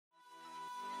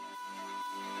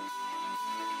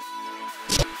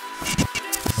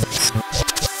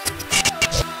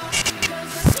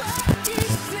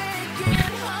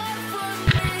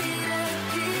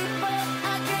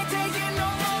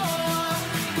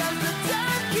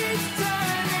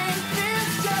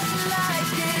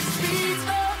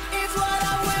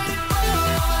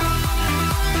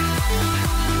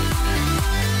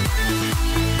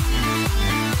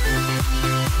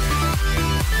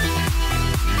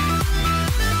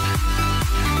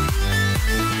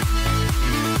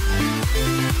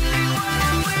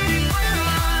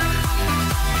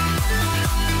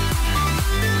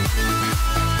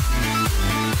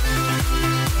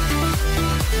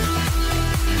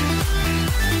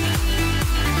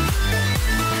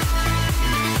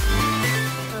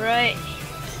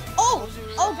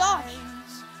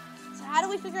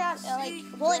that? Like,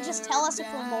 will it just tell us if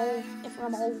we're mole? If we're a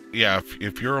mole? Yeah,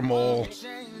 if you're a mole,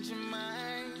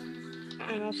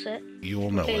 I'm all set. you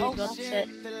will know Okay, it. all set.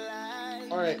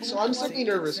 Alright, so I'm slightly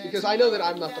nervous because I know that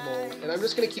I'm not the mole, and I'm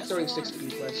just gonna keep throwing sticks at you,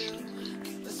 Flesh.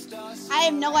 I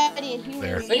have no idea who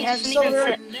There. it He is. hasn't So even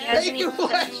we're- set. He hasn't Thank you, even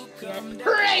Flesh! set yet.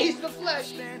 Praise the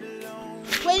Flesh!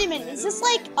 Wait a minute, is this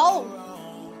like, oh,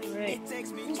 Right. Alright,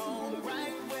 I'm not a mole.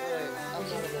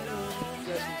 You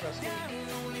guys can trust me.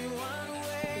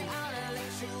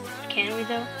 Can we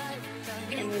though?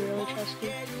 Can we really trust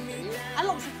you? I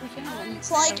don't think we can.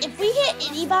 So like, if we hit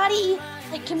anybody,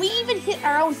 like, can we even hit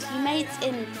our own teammates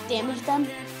and damage them?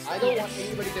 I don't want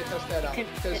anybody to test that out,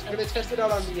 because you're gonna test it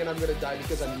out on me and I'm gonna die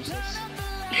because I'm useless.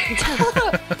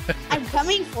 I'm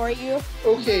coming for you.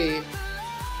 Okay.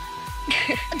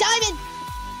 Diamond!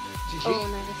 GG. Oh,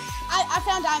 nice. I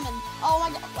found diamond. Oh my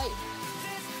god, wait.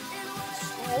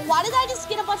 Oh, why did I just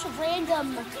get a bunch of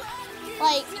random,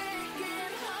 like...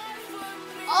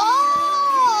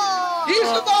 Oh! He's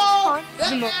the mole! The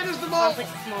That mole. man is the mole!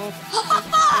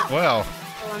 Well,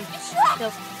 Kill him.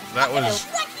 Kill that was...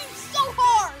 so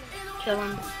hard! Kill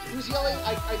him. Who's yelling? I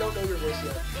don't know your voice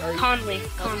yet. Are you? Conley.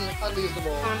 Conley. Conley is the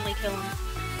mole. Conley, kill him.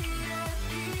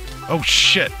 Oh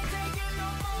shit!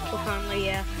 Kill Conley,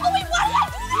 yeah. Oh wait, why did I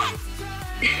do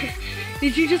that?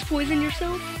 Did you just poison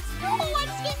yourself? No, I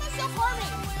just gave myself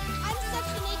harming. I'm such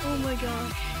an idiot. Oh my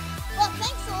gosh. Well,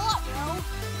 thanks a lot, bro.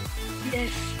 Yes.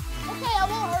 Okay, I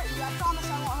won't hurt you. I promise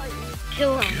I won't hurt you.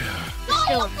 Kill him. No,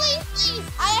 kill him. please, please.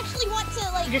 I actually want to,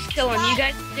 like... Just kill him. You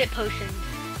survive. guys get potioned.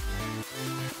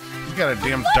 You got a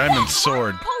damn What diamond that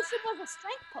sword. heart potion was a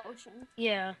strength potion.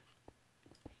 Yeah.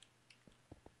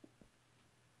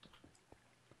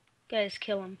 Guys,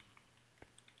 kill him.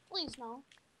 Please, no.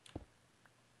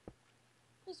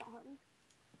 Please don't hurt me.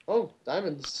 Oh,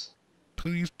 diamonds.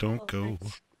 Please don't Oh, go.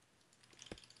 nice.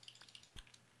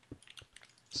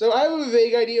 So I have a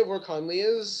vague idea of where Conley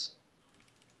is.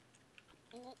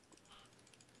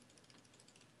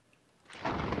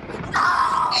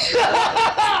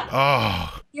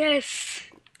 Oh, Yes.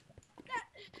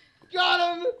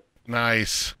 Got him!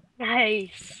 nice.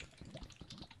 Nice.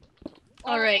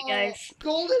 All right, Oh, guys.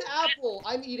 Golden apple!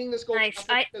 I'm eating this golden Nice.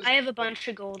 apple. because- I have a bunch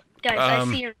of gold. Guys, I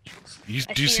see your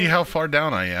Do you see how far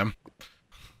down I am?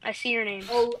 I see your names.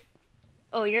 Oh,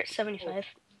 Oh, you're at 75.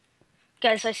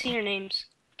 Guys, I see your names.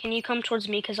 Can you come towards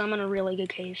me? Because I'm in a really good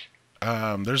cave.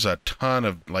 There's a ton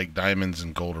of like diamonds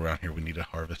and gold around here we need to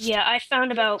harvest. Yeah, I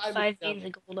found about I 5 would- veins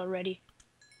of gold already.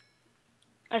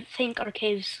 I think our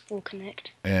caves will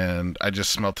connect. And I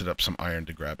just smelted up some iron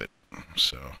to grab it.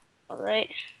 So, Alright.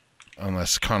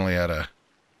 unless Connolly had a...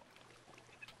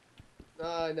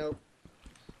 no.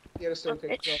 He had a stone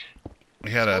pick. So.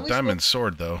 He had a Connolly's diamond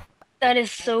sword, though. That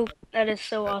is so awesome. We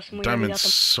already Diamond got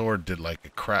them. sword did like a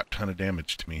crap ton of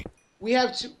damage to me. We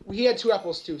have two. We had 2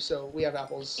 apples too, so we have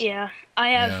apples. Yeah, I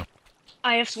have Yeah.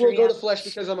 I have So we'll 3 go to apples. Flesh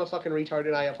because I'm a fucking retard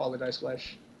and I apologize,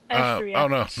 Flesh. I have 3 Oh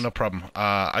no, apples. no problem.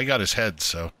 I got his head,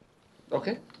 so...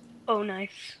 Okay. Oh,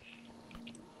 nice.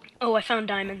 Oh, I found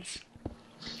diamonds.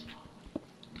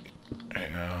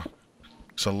 Yeah.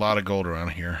 There's a lot of gold around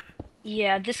here.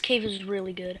 Yeah, this cave is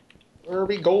really good. There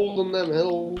be gold in them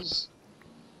hills.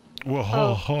 Whoa, Oh,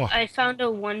 ho, ho. I found a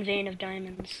 1 vein of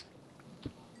diamonds.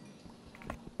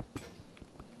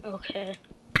 Okay.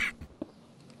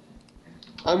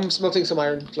 I'm smelting some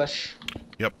iron, Flesh.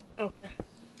 Okay.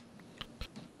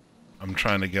 I'm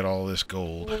trying to get all this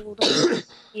gold. Gold.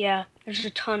 Yeah, there's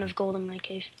a ton of gold in my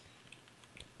cave.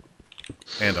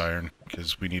 And iron,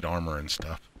 because we need armor and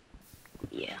stuff.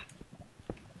 Yeah.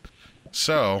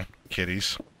 So,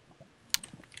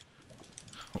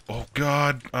 oh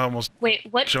god, I almost... Wait,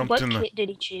 what Jumped in the- kit did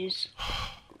he choose?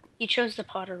 He chose the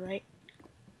Potter, right?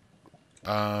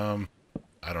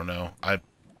 I don't know.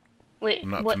 Wait, I'm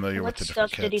not what, familiar what with the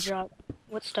stuff different did he kits. drop?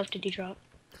 What stuff did he drop?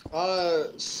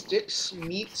 Sticks,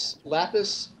 meat,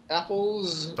 lapis,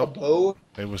 apples, Oh. a bow.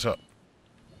 Hey, what's up?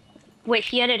 Wait,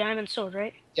 he had a diamond sword,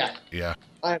 right? Yeah, Yeah.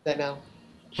 I have that now.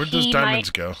 Where'd those He diamonds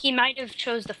might, go? He might have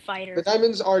chose the fighter. The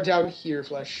diamonds are down here,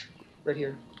 Flesh. Right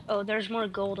here. Oh, there's more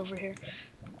gold over here.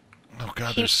 Oh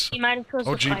god, He, there's... he might have chose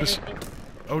Oh, the Jeebus. fighter.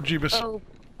 Oh, Jeebus.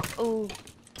 Oh.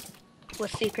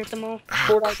 What's secret the mole? Ah,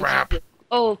 4 diamonds crap. here.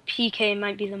 Oh, PK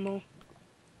might be the mole.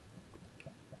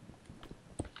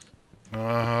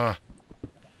 Ran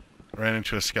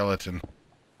into a skeleton.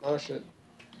 Oh shit.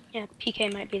 Yeah,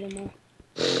 PK might be the mole.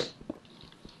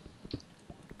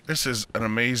 This is an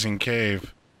amazing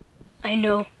cave. I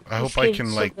know. I This hope I cave's can,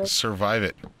 so like, good. survive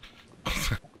it.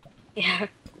 Yeah.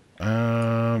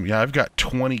 Yeah, I've got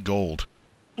 20 gold.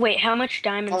 Wait, how much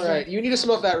diamonds? Alright, you need to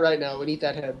smelt that right now and eat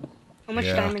that head. How much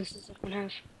Yeah. diamonds does everyone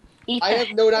have? Eat I the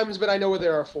have no diamonds, but I know where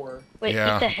there are 4. Wait,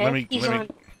 Yeah, eat the head. let me He's on.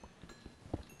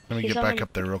 get he's back on-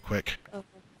 up there real quick. Okay.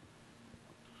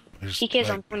 There's, PK's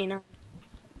like, on 29.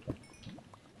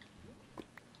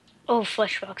 Oh,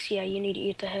 flesh box. Yeah, you need to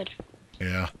eat the head.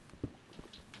 yeah.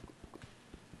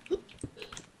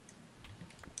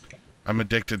 I'm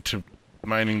addicted to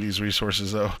mining these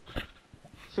resources, though.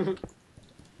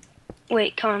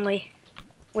 Wait, Conley.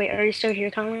 Wait, are you still here,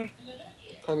 Conley?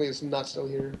 Conley is not still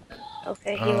here.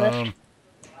 Okay, he left.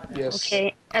 Yes.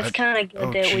 Okay, that's kind of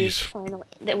good oh,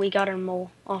 that we got our mole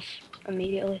off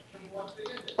immediately. All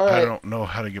I right. don't know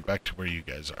how to get back to where you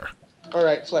guys are. All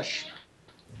right, flesh.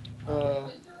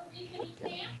 I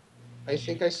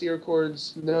think I see your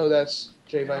cords. No, that's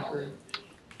J Viper.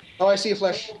 Oh, I see a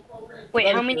flesh. Wait,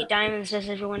 Right how many here. diamonds does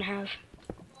everyone have?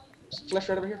 Flesh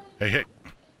right over here. Hey,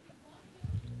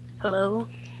 Hello?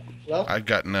 Hello? I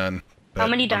got none. But How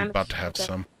many I'm diamonds about to have do you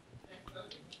some.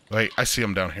 Wait, I see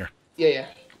them down here. Yeah.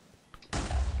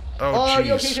 Oh,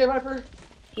 You okay, jeez. J Viper?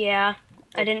 Yeah,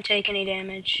 I didn't take any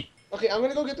damage. Okay, I'm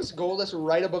gonna go get this gold that's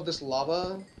right above this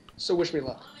lava. So wish me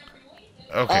luck.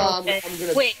 Okay. I'm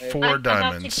gonna. Wait, Four I'm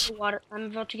diamonds. I'm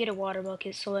about to get a water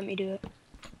bucket, so let me do it.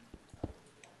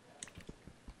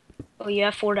 Oh, you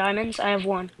have 4 diamonds? I have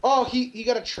 1. Oh, he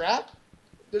got a trap.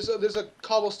 There's a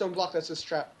cobblestone block that says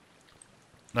trap.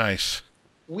 Nice.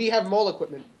 We have mole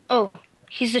equipment. Oh,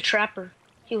 he's the trapper.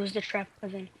 He was the trapper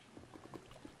then.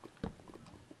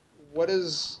 What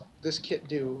does this kit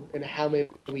do, and how may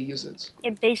we use it?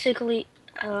 It basically,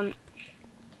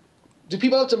 Do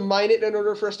people have to mine it in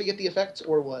order for us to get the effects,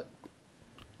 or what?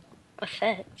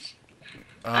 affects.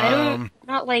 I don't,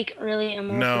 not like really a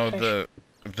more No, professional-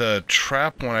 the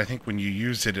trap one, I think when you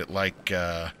use it, it like,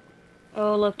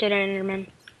 Oh, looked at Enderman.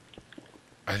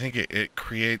 I think it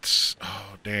creates,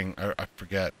 oh dang, I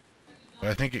forget.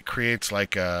 But I think it creates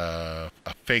like a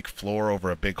fake floor over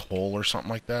a big hole or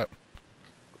something like that.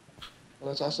 Well,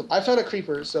 that's awesome. I found a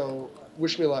creeper, so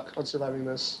wish me luck on surviving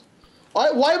this. Why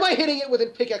am I hitting it with a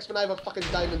pickaxe when I have a fucking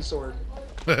diamond sword?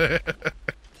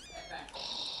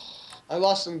 I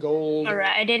lost some gold.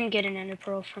 Alright, I didn't get an ender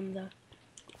pearl from the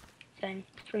thing,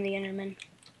 from the Enderman.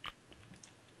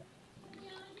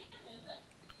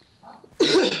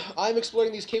 I'm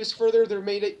exploring these caves further. There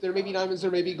may be diamonds,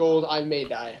 there may be gold. I may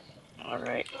die.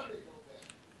 Alright.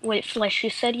 Wait, Flesh, you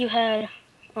said you had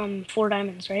 4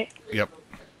 diamonds, right? Yep.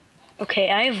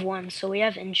 Okay, I have 1, so we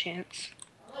have enchants.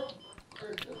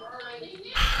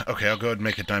 Okay, I'll go ahead and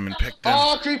make a diamond pick then.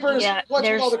 Oh, creepers! Yeah, What's with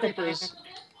there's all the the creepers? diamond.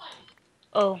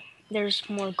 Oh, there's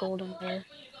more gold in there.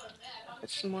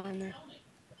 There's some more in there.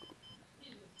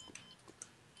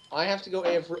 I have to go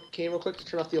AFK real quick to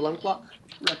turn off the alarm clock.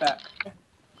 Right back.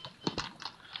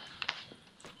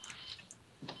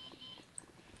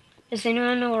 Does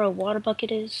anyone know where a water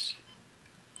bucket is?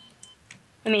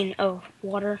 I mean, oh,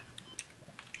 water.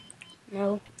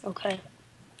 No? Okay.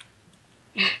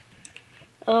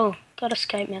 Oh, got a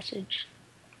Skype message.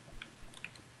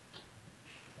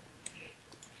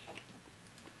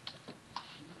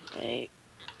 Wait.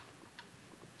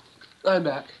 I'm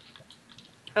back.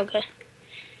 Okay.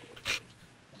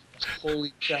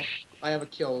 Holy crap. I have a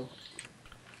kill.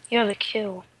 You have a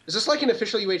kill. Is this like an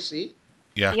official UHC?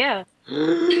 Yeah. Yeah.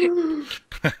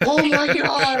 Oh my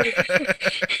god!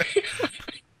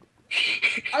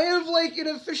 I have like an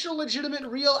official, legitimate,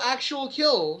 real, actual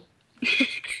kill.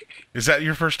 Is that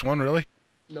your first one, really?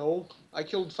 No, I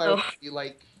killed FireWilley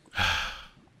like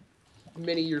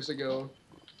many years ago.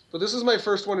 But this is my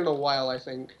first one in a while, I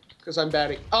think. Because I'm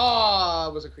batting. Ah,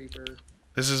 it was a creeper.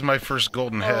 This is my first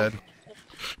golden head.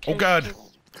 Oh god.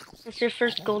 It's your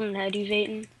first golden head you've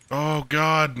eaten. Oh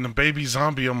god, and the baby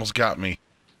zombie almost got me.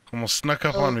 Almost snuck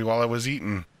up on me while I was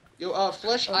eating. Yo,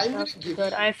 Flesh, Oh, I'm gonna that's give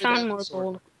good. you I the found diamond more sword.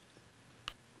 gold.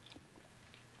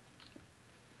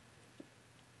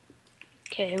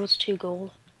 Okay, it was 2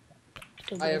 gold.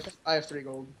 I have 3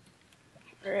 gold.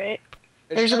 Alright.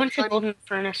 It's There's a just bunch of tiny- gold in the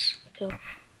furnace, too.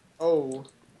 Oh,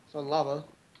 it's on lava.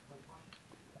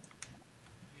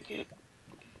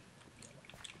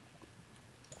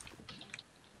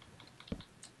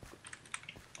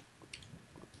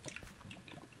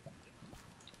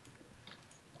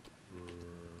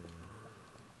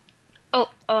 Oh,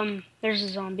 there's a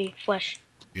zombie. Flesh.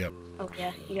 Yep. Oh,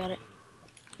 yeah, you got it.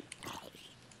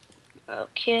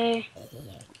 Okay.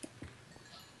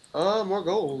 More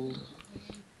gold.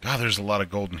 God, there's a lot of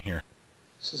gold in here.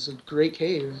 This is a great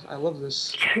cave. I love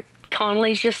this.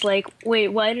 Conley's just like, wait,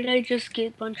 why did I just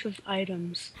get a bunch of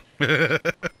items?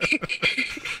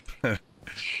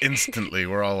 Instantly,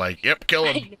 we're all like, yep, kill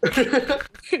him.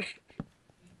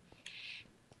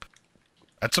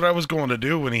 That's what I was going to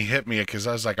do when he hit me, because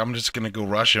I was like, I'm just going to go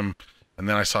rush him And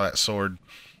then I saw that sword.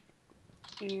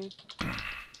 Yeah.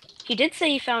 He did say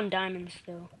he found diamonds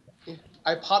though.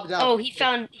 I popped out. Oh, he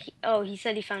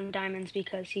said he found diamonds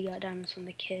because he got diamonds from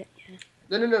the kit.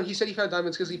 Yeah. No. He said he found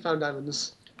diamonds because he found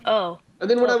diamonds. Oh. And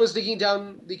then when Oh. I was digging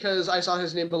down, because I saw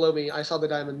his name below me, I saw the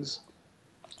diamonds.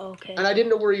 Okay. And I didn't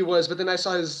know where he was, but then I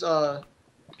saw his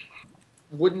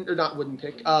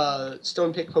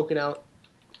stone pick poking out.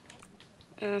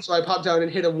 So I popped down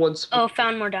and hit him once. Oh,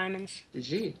 found more diamonds.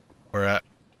 GG. Where at?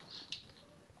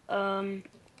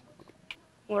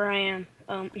 Where I am.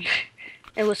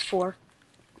 It was 4.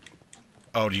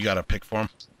 Oh, you got a pick for him?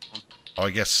 Oh, I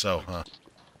guess so, huh?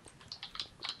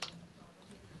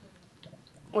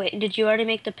 Wait, did you already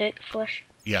make the pick, Flesh?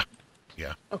 Yeah.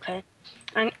 Okay.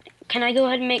 Can I go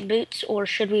ahead and make boots, or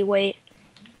should we wait?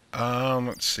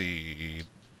 Let's see.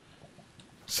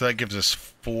 So that gives us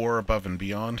 4 above and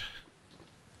beyond.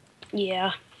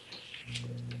 Yeah.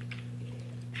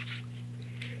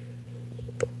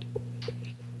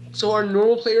 So are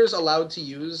normal players allowed to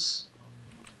use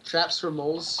traps for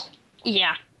moles?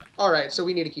 Yeah. Alright, so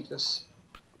we need to keep this.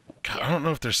 God, I don't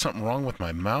know if there's something wrong with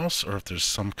my mouse or if there's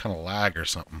some kind of lag or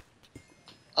something.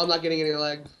 I'm not getting any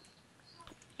lag.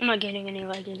 I'm not getting any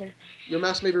lag either. Your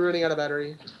mouse may be running out of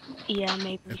battery. Yeah,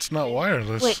 maybe. It's not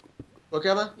wireless. Wait. What,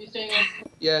 Kevin?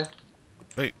 Yeah.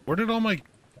 Wait, where did all my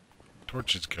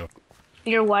torches go?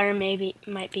 Your wire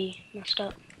might be messed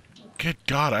up. Good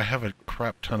God, I have a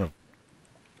crap ton of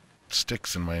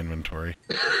sticks in my inventory.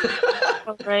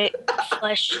 Alright,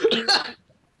 Flesh.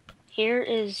 Here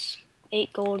is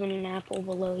 8 gold and an apple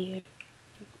below you.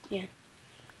 Yeah.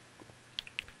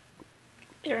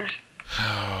 There.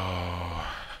 Oh.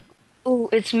 Ooh,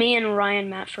 it's me and Ryan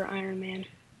Matt for Iron Man.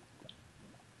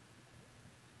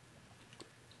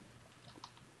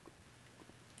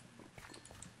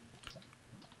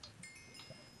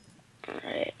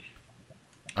 Alright.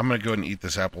 I'm gonna go ahead and eat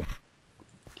this apple.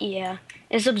 Yeah.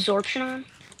 Is absorption on?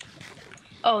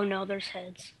 Oh no, there's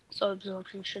heads. So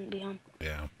absorption shouldn't be on.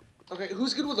 Yeah. Okay,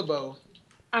 who's good with a bow?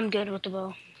 I'm good with the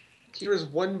bow. Here is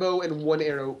 1 bow and 1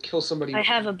 arrow. Kill somebody. I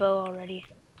have a bow already.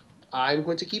 I'm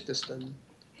going to keep this then.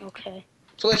 Okay.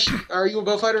 So are you a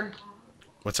bow fighter?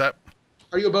 What's that?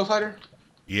 Are you a bow fighter?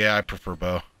 Yeah, I prefer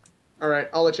bow. Alright,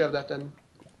 I'll let you have that then.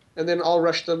 And then I'll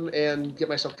rush them and get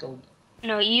myself killed.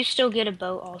 No, you still get a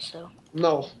bow also.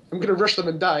 No, I'm gonna rush them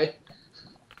and die.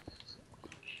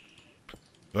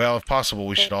 Well, if possible,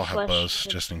 we should all have Flesh. bows,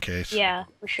 just in case. Yeah,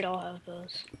 we should all have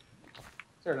bows.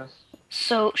 Fair enough.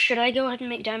 So, should I go ahead and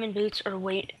make diamond boots or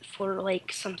wait for,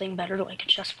 like, something better, like a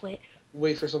chest plate?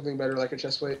 Wait for something better like a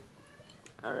chest plate.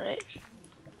 Alright.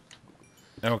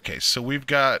 Okay, so we've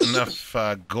got enough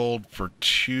gold for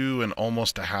 2 and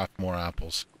almost a half more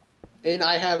apples. And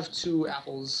I have 2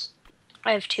 apples.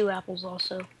 I have 2 apples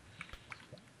also.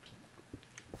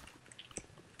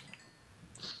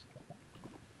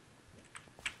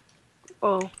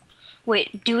 Oh,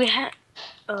 wait, do we have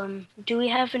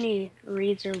any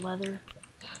reeds or leather?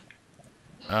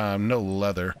 No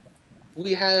leather.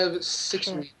 We have 6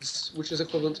 Okay. reeds, which is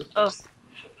equivalent to... Oh,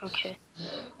 okay.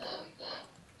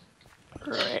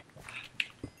 Alright.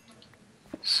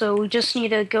 So we just need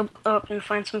to go up and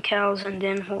find some cows and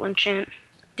then we'll enchant.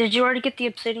 Did you already get the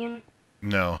obsidian?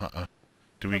 No,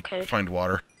 Do we Okay. find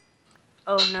water?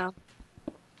 Oh no.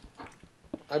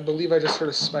 I believe I just heard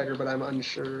a spider, but I'm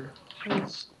unsure. I'm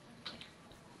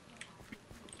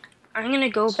gonna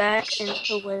go back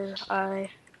into where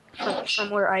from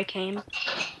where I came.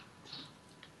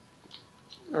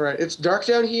 Alright, it's dark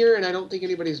down here, and I don't think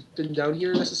anybody's been down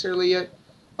here necessarily yet.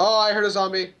 Oh, I heard a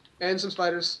zombie. And some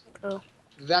spiders. Oh.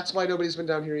 That's why nobody's been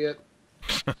down here yet.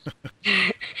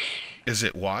 Is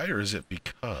it why or is it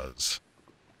because?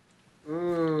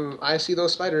 I see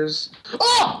those spiders.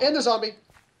 Oh! And the zombie!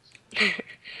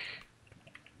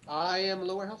 I am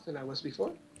lower health than I was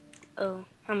before. Oh,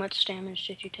 how much damage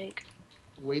did you take?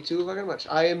 Way too fucking much.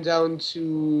 I am down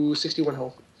to 61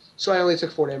 health. So I only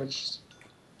took 4 damage.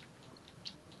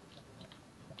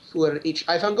 Full out of each.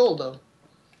 I found gold, though.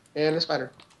 And a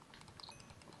spider.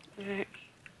 Alright.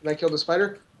 And I killed the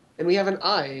spider. And we have an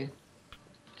eye.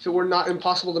 If it were not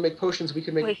impossible to make potions, we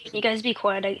could make... Wait, can you guys be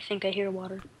quiet? I think I hear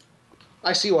water.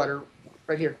 I see water.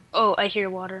 Right here. Oh, I hear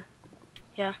water.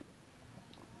 Yeah.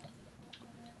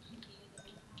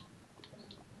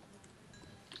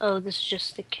 Oh, this is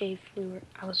just the cave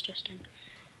I was just in.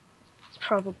 It's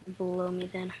probably below me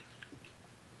then.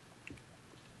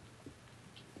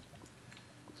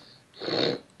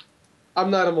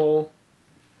 I'm not a mole.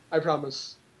 I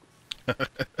promise.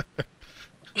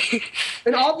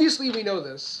 And obviously we know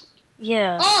this.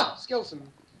 Yeah. Ah! Skeleton.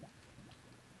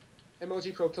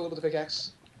 Emoji Pro, kill it with a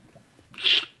pickaxe.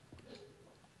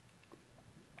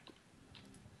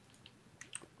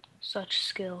 such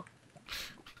skill.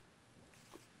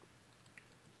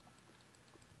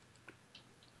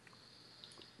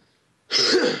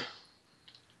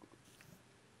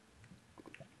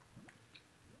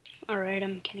 Alright,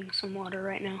 I'm getting some water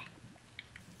right now.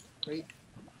 Wait.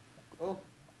 Oh.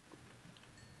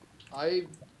 I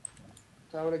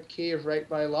found a cave right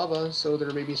by lava, so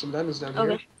there may be some diamonds down here.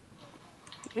 Okay.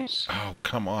 Yes. Oh,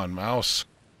 come on, mouse.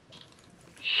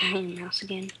 Mouse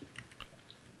again.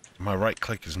 My right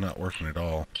click is not working at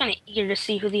all. Kind of eager to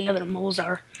see who the other moles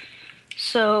are.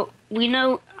 So, we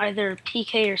know either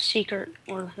PK or Secret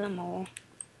or the mole.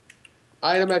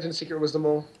 I'd imagine Secret was the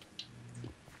mole.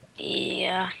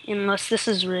 Yeah, unless this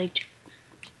is rigged.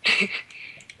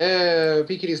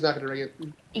 Pkitty's not gonna rig it.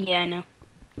 Yeah, I know.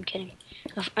 I'm kidding.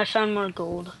 I found more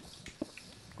gold.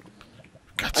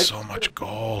 Got so much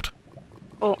gold.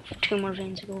 Oh, 2 more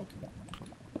veins of gold.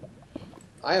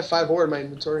 I have 5 ore in my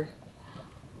inventory.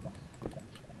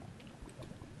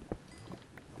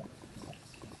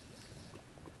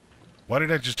 Why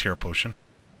did I just hear a potion?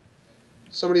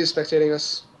 Somebody is spectating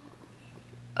us.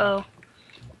 Oh,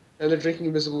 And they're drinking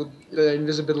invisibility.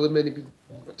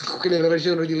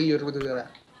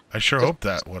 I sure hope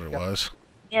that's what it was.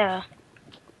 yeah.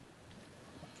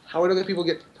 How would other people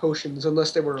get potions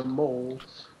unless they were a mole?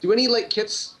 Do any like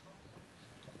kits?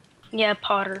 Yeah,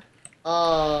 Potter.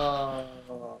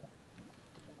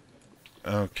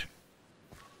 Okay.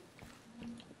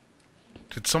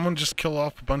 Did someone just kill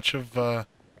off a bunch of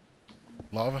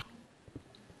lava?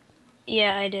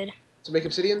 Yeah, I did. To make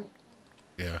obsidian?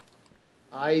 Yeah.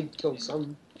 I killed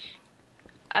some.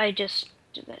 I just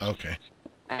did that. Okay.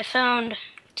 I found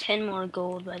 10 more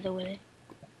gold, by the way.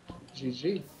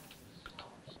 GG.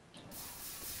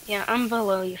 Yeah, I'm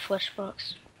below you,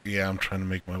 Fleshbox. Yeah, I'm trying to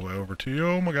make my way over to you.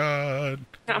 Oh my god.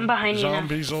 I'm behind you now.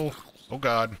 Zombies. Oh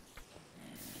god.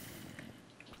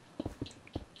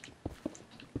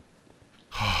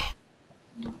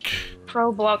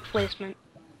 Pro block placement.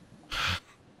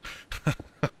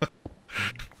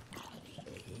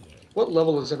 What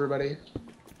level is everybody?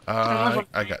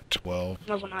 I got 12.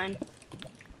 Level 9.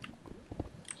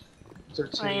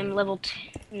 13. I am level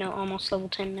 10. No, almost level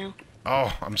 10 now.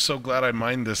 Oh, I'm so glad I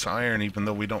mined this iron even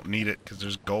though we don't need it because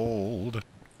there's gold.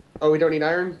 Oh, we don't need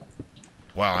iron?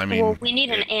 Well, I mean... Well, we need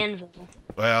an anvil.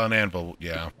 Well, an anvil,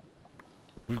 yeah.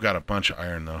 We've got a bunch of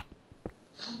iron, though.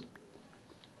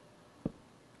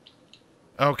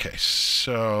 Okay,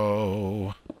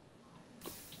 so...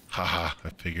 Haha, I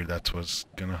figured that's what's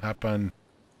gonna happen.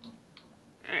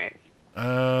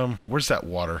 Alright. Where's that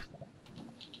water?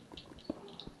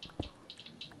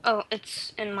 Oh,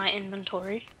 it's in my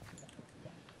inventory.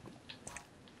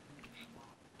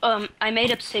 I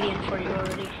made obsidian for you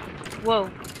already. Whoa.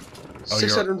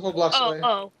 604 blocks away.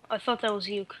 Oh, I thought that was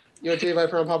you. Yo, J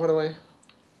Viper, I'm popping away.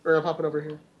 Or I'm popping over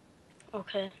here.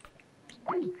 Okay.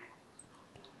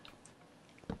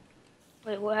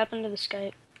 Wait, what happened to the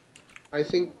Skype? I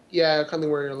think, yeah, kind of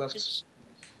where you're left.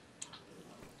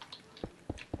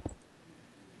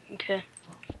 Okay.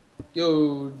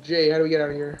 Yo, Jay, how do we get out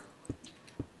of here?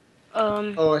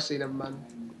 Oh, I see, never mind.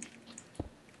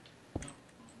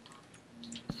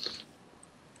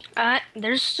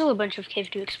 There's still a bunch of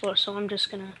cave to explore, so I'm just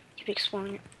gonna keep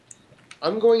exploring it.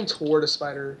 I'm going toward a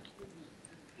spider.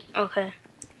 Okay.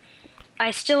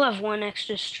 I still have 1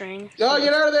 extra string. Oh, so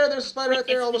get out of there! There's a spider right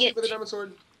there, if we almost get with a diamond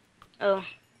sword. Oh.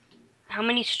 How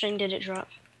many string did it drop?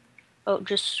 Oh,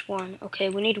 just 1. Okay,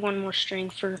 we need 1 more string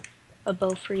for a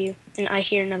bow for you. And I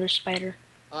hear another spider.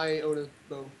 I own a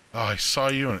bow. Oh, I saw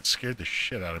you and it scared the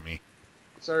shit out of me.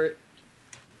 Sorry.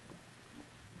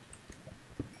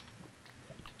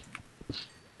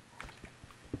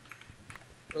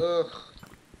 Ugh.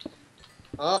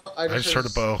 Oh, I just heard a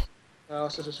bow. I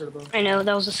also just heard a bow. I know,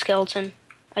 that was a skeleton.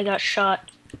 I got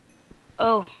shot.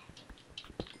 Oh.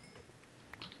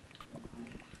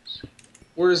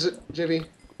 Where is it, JV?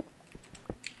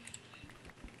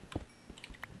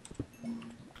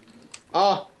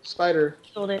 Ah, spider.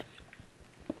 Killed it.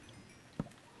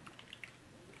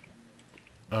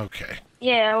 Okay.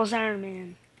 Yeah, I was Iron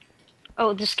Man.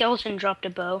 Oh, the skeleton dropped a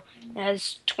bow. It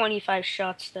has 25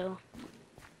 shots, though.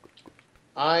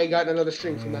 I got another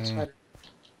string from that spider.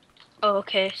 Oh,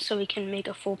 okay, so we can make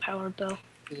a full power bow.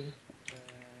 Yeah.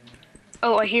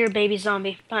 Oh, I hear a baby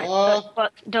zombie.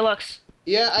 Deluxe.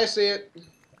 Yeah, I see it.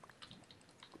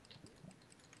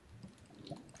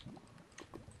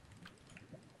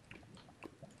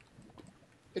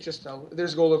 It just fell.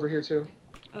 There's gold over here, too.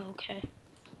 Okay.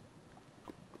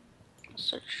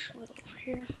 Search over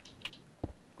here.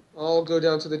 I'll go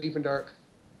down to the deep and dark.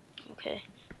 Okay.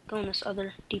 Go in this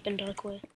other deep and dark way.